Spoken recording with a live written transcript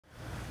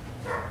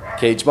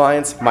Cage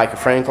Lions, Micah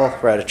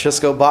Frankel. We're at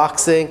Atrisco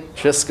Boxing.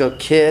 Atrisco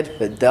Kid,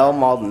 Fidel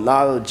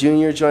Maldonado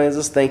Jr. joins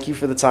us. Thank you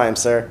for the time,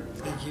 sir.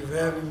 Thank you for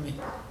having me.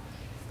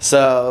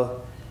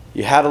 So,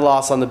 you had a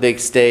loss on the big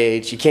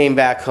stage. You came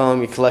back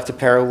home, you collected a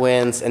pair of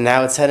wins, and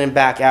now it's heading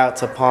back out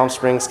to Palm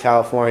Springs,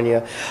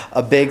 California,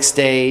 a big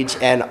stage.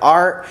 And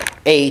Art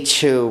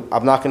H, who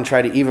I'm not going to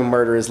try to even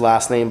murder his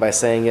last name by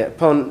saying it,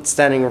 opponent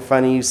standing in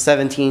front of you,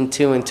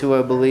 17-2-2,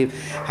 I believe.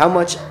 How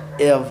much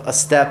of a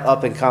step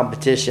up in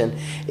competition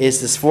is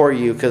this for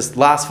you? Because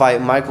last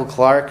fight, Michael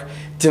Clark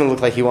didn't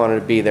look like he wanted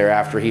to be there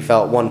after he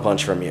felt one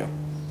punch from you.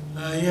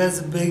 He has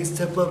a big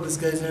step up. This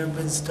guy's never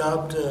been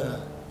stopped.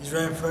 He's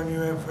right in front of you,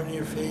 right in front of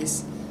your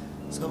face.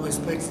 So I'm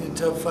expecting a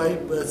tough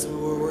fight, but that's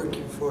what we're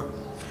working for.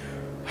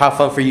 How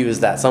fun for you is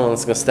that? Someone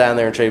that's going to stand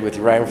there and trade with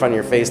you right in front of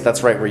your face,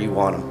 that's right where you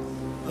want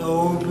him.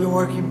 We've been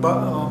working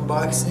on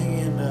boxing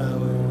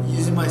and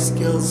using my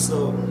skills,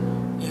 so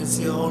you can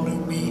see a whole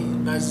new me,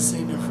 not just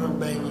sitting in front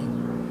banging.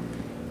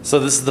 So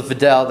this is the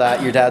Fidel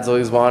that your dad's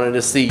always wanted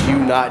to see, you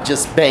not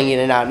just banging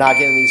it out, not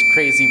getting these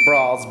crazy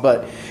brawls,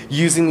 but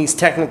using these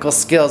technical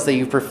skills that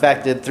you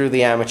perfected through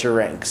the amateur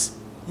ranks.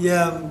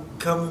 Yeah, I'm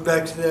coming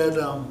back to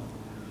that.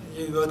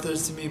 You go out there to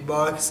see me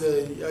box,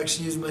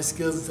 actually use my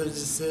skills instead of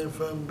just sit in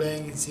front and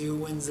bang and see who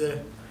wins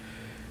there.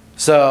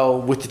 So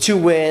with the 2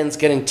 wins,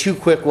 getting 2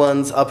 quick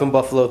ones up in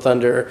Buffalo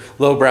Thunder,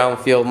 Low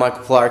Brownfield,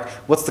 Michael Clark,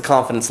 what's the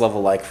confidence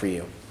level like for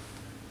you?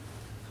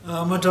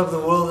 I'm on top of the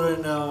world right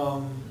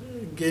now.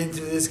 Getting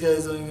to this guy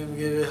is only going to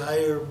get it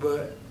higher,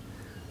 but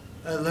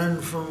I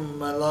learned from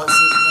my losses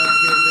not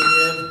to get a big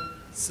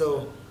head,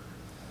 so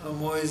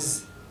I'm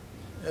always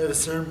at a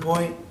certain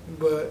point,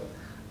 but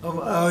I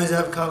always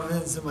have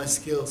confidence in my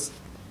skills.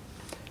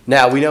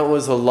 Now, we know it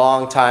was a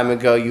long time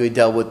ago you had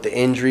dealt with the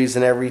injuries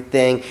and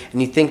everything,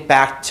 and you think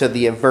back to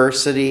the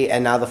adversity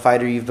and now the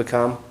fighter you've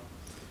become?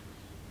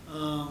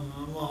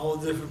 I'm a whole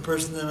different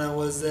person than I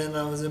was then.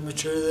 I was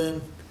immature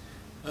then.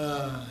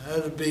 I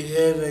had a big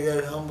head. I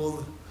got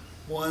humbled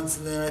once,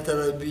 and then I thought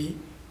I beat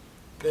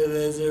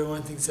Perez.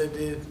 Everyone thinks I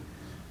did.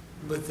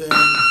 But then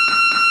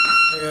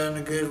I got on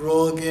a good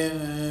roll again,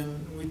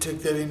 and we took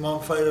that Imam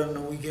fight on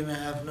a week and a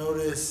half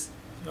notice,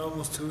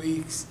 almost 2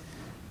 weeks,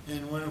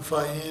 and went and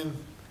fought him,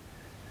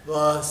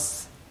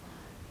 lost,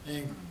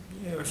 and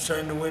we're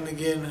trying to win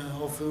again.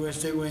 Hopefully we're going to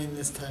stay winning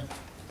this time.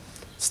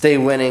 Stay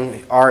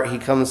winning. Art, he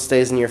comes,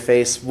 stays in your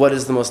face. What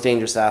is the most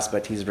dangerous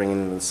aspect he's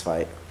bringing into this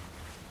fight?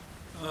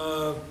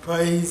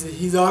 Probably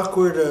he's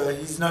awkward.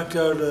 He's knocked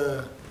out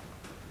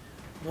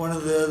one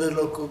of the other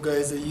local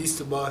guys that used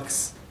to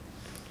box.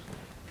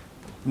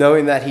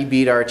 Knowing that he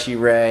beat Archie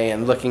Ray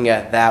and looking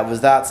at that,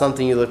 was that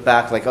something you look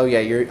back like, oh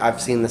yeah,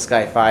 I've seen this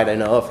guy fight, I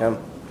know of him?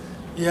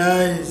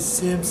 Yeah, I've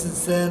seen him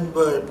since then,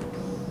 but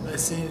I've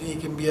seen he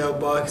can be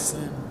outboxed.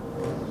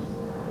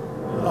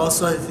 And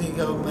also, I think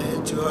I might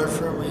hit too hard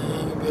for him.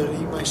 He can be able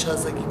to eat my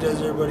shots like he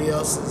does everybody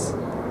else's.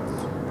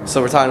 So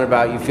we're talking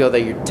about you feel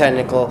that your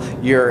technical,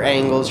 your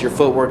angles, your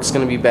footwork's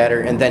going to be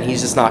better, and then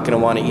he's just not going to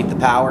want to eat the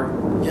power?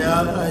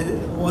 Yeah,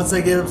 once I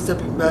get him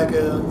stepping back, I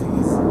don't think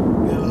he's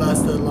going to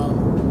last that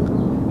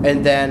long.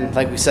 And then,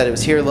 like we said, it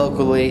was here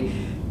locally.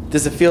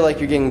 Does it feel like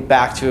you're getting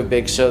back to a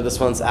big show? This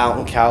one's out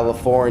in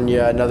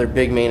California, another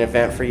big main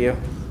event for you?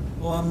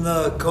 Well, I'm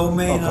the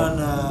co-main on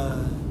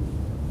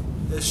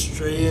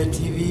Estrella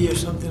TV or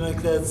something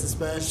like that. It's a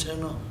Spanish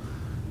channel.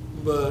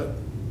 But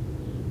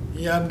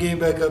yeah, I'm getting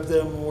back up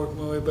there. I'm going to work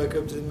my way back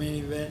up to the main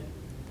event.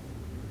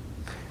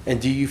 And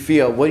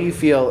what do you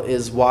feel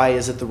is, why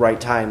is it the right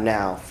time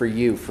now for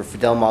you, for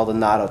Fidel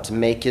Maldonado, to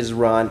make his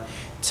run,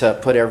 to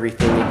put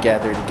everything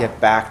together to get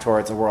back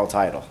towards a world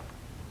title?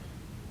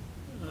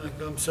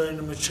 I'm starting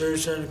to mature,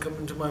 starting to come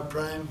into my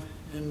prime,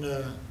 and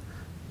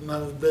I'm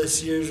having the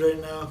best years right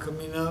now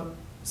coming up,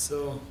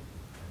 so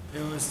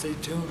everyone stay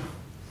tuned.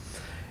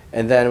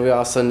 And then we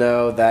also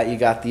know that you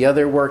got the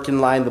other work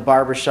in line, the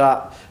barber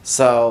shop.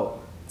 So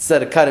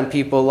instead of cutting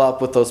people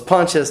up with those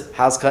punches,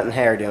 how's cutting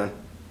hair doing?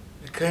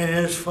 Cutting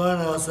hair is fun.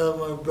 I also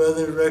have my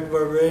brother, Rec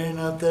Barbarian,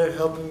 out there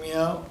helping me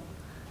out.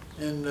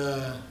 And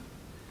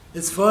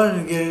it's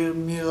fun to get to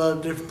meet a lot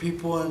of different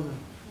people, and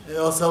it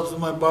also helps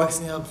with my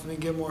boxing, helps me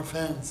get more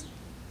fans.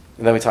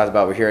 And then we talked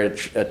about we're here at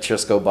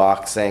Atrisco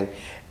Boxing,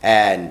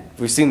 and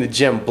we've seen the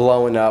gym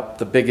blowing up,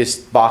 the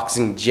biggest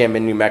boxing gym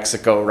in New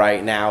Mexico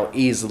right now,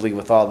 easily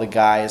with all the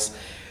guys.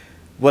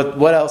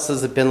 What else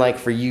has it been like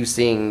for you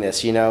seeing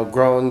this,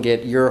 growing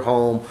at your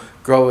home,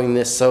 growing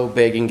this so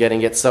big and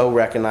getting it so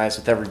recognized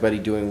with everybody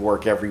doing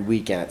work every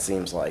weekend, it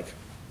seems like?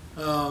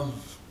 No,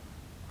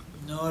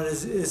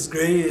 it's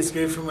great. It's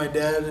great for my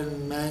dad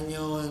and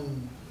Manuel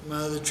and my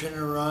other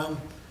trainer, Ron,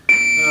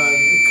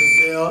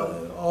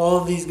 because all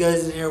of these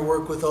guys in here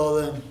work with all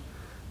them.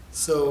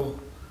 So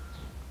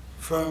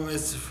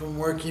from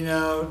working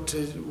out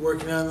to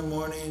working out in the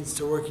mornings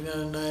to working out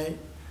at night,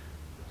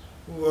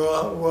 we're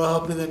all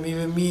helping them.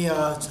 Even me,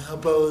 to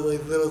help out with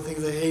like little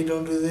things like, hey,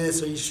 don't do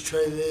this, or you should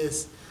try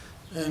this,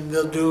 and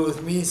they'll do it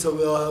with me. So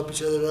we all help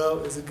each other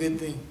out. It's a good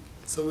thing.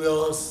 So we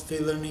all stay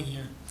learning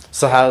here.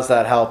 So how does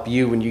that help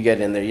you when you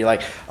get in there? You're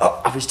like, oh,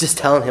 I was just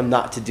telling him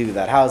not to do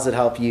that. How does it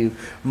help you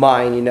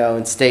mind,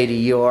 and stay to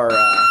your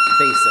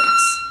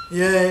basics?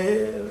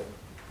 Yeah,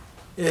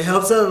 it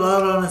helps out a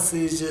lot,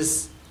 honestly. It's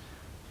just,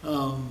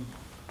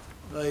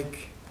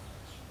 like,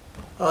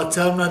 I'll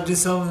tell him not to do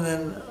something,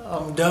 and then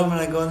I'm dumb and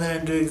I go in there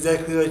and do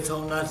exactly what I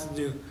told him not to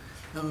do.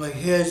 And I'm like,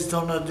 hey, I just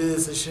told him not to do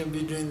this, I shouldn't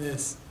be doing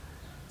this.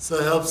 So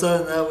it helps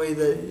out in that way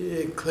that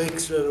it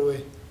clicks right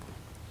away.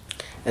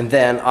 And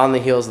then on the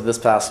heels of this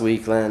past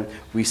weekend,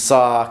 we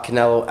saw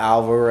Canelo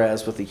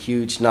Alvarez with a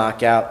huge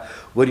knockout.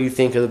 What do you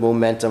think of the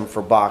momentum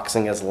for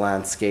boxing as a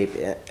landscape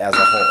as a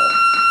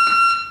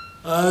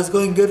whole? It's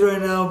going good right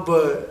now,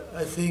 but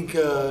I think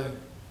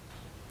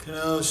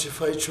Canelo should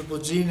fight Triple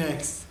G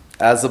next.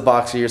 As a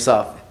boxer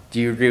yourself,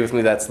 do you agree with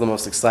me that's the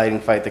most exciting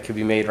fight that could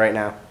be made right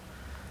now?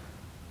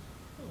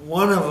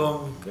 One of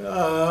them,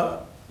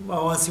 I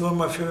want to see one of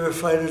my favorite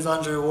fighters,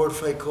 Andre Ward,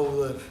 fight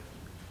Kovalev.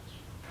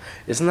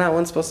 Isn't that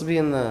one supposed to be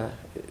in the...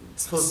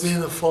 It's supposed to be in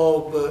the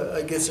fall, but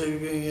I guess they're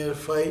going to get a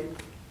fight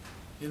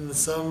in the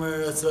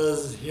summer. That's what I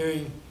was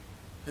hearing.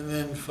 And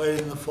then fight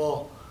in the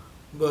fall.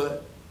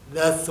 But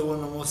that's the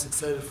one I'm most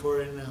excited for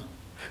right now.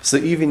 So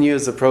even you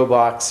as a pro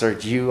boxer,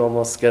 do you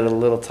almost get a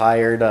little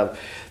tired of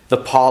the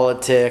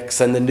politics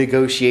and the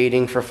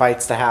negotiating for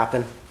fights to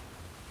happen?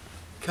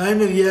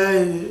 Kind of, yeah.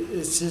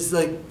 It's just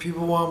like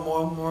people want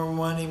more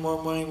money,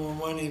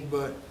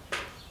 but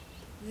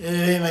it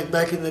ain't like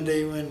back in the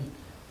day when,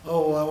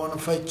 oh, I want to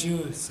fight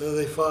you, so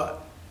they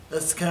fought.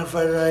 That's the kind of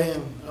fighter I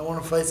am. I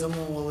want to fight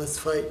someone, well, let's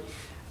fight.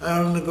 I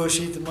don't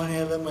negotiate the money,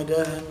 I let my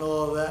dad handle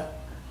all that.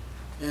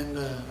 And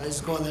I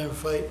just go in there and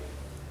fight.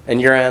 And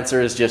your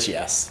answer is just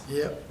yes?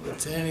 Yep,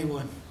 to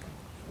anyone.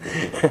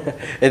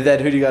 And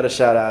then who do you got to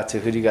shout out to?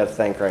 Who do you got to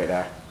thank right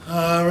now?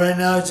 Right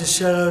now, just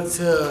shout out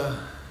to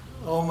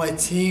all my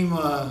team,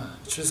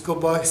 Atrisco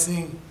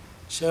Boxing.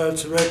 Shout out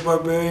to Red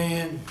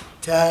Barbarian,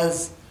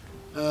 Taz.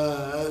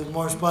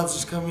 More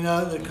sponsors coming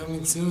out. They're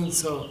coming soon,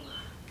 so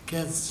I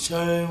can't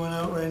shout anyone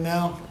out right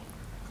now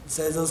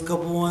besides those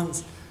couple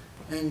ones.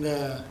 And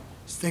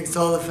just thanks to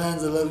all the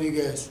fans. I love you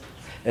guys.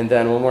 And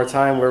then one more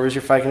time, where was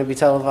your fight going to be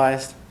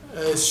televised?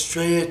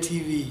 Straya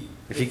TV.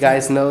 If you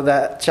guys know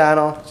that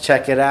channel,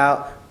 check it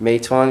out. May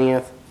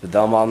 20th,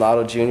 Fidel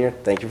Maldonado Jr.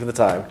 Thank you for the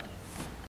time.